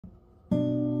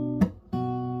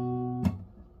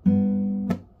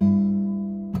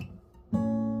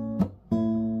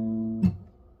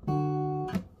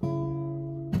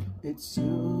it's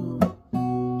you,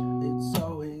 it's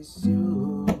always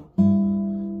you.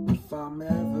 If I'm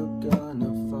ever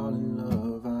gonna fall in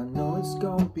love, I know it's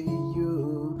gonna be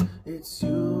you. It's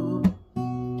you,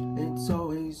 it's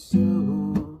always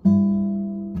you.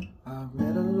 I've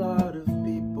met a lot of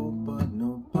people, but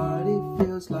nobody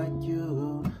feels like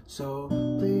you. So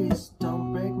please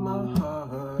don't break my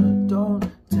heart, don't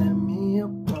tear me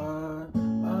apart.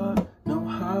 I know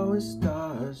how it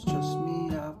starts, trust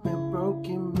me, I've been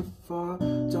broken before.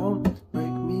 Don't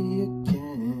break me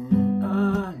again,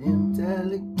 I am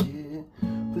delicate.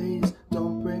 Please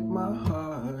don't break my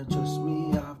heart, trust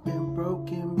me, I've been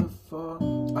broken before.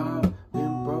 I've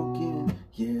been broken,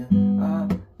 yeah, I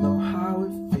know how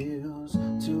it feels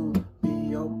to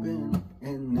be open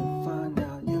and then find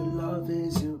out your love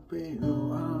isn't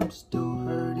real. I'm still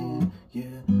hurting,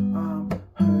 yeah, I'm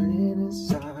hurting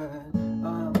inside.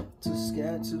 I'm too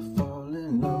scared to fall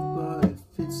in love, but if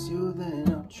it's you, then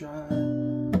I'll try.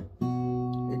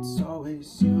 It's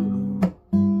always you.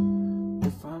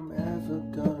 If I'm ever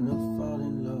gonna fall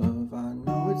in love, I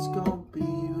know it's gonna be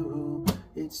you.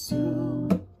 It's you,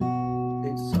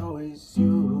 it's always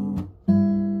you.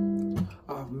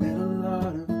 I've met a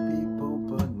lot of people,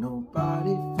 but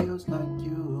nobody feels like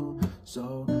you.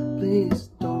 So please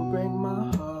don't break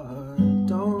my heart,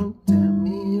 don't tear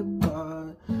me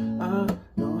apart. I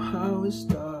know how it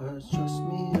starts, trust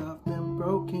me, I've been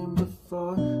broken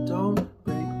before. Don't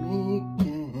break me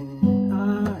again,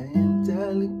 I am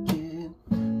delicate.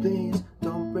 Please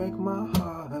don't break my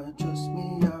heart, trust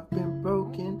me, I've been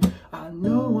broken. I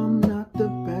know I'm not the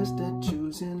best at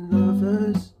choosing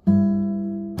lovers.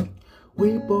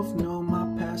 We both know my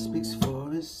past speaks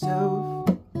for itself.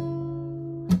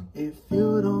 If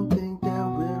you don't think that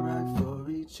we're right for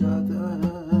each other,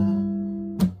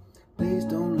 please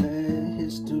don't let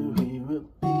history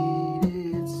repeat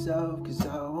itself. Cause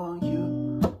I want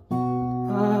you,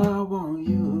 I want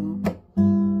you.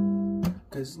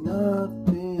 Cause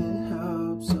nothing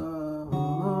helps, and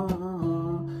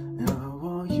I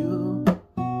want you,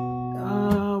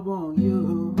 I want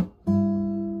you.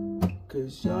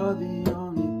 Cause you're the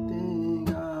only thing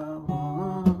I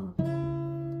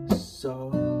want.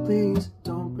 So please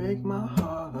don't break my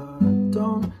heart,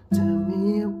 don't tear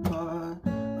me apart.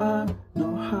 I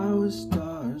know how it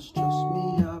starts, trust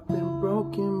me, I've been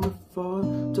broken before.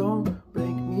 Don't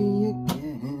break me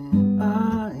again,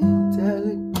 I am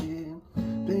delicate.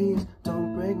 Please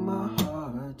don't break my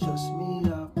heart, trust me,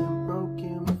 I've been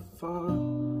broken before.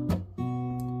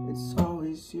 It's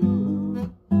always you.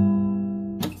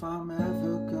 If I'm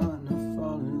ever gonna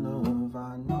fall in love,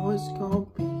 I know it's gonna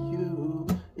be you.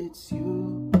 It's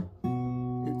you,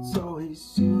 it's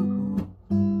always you.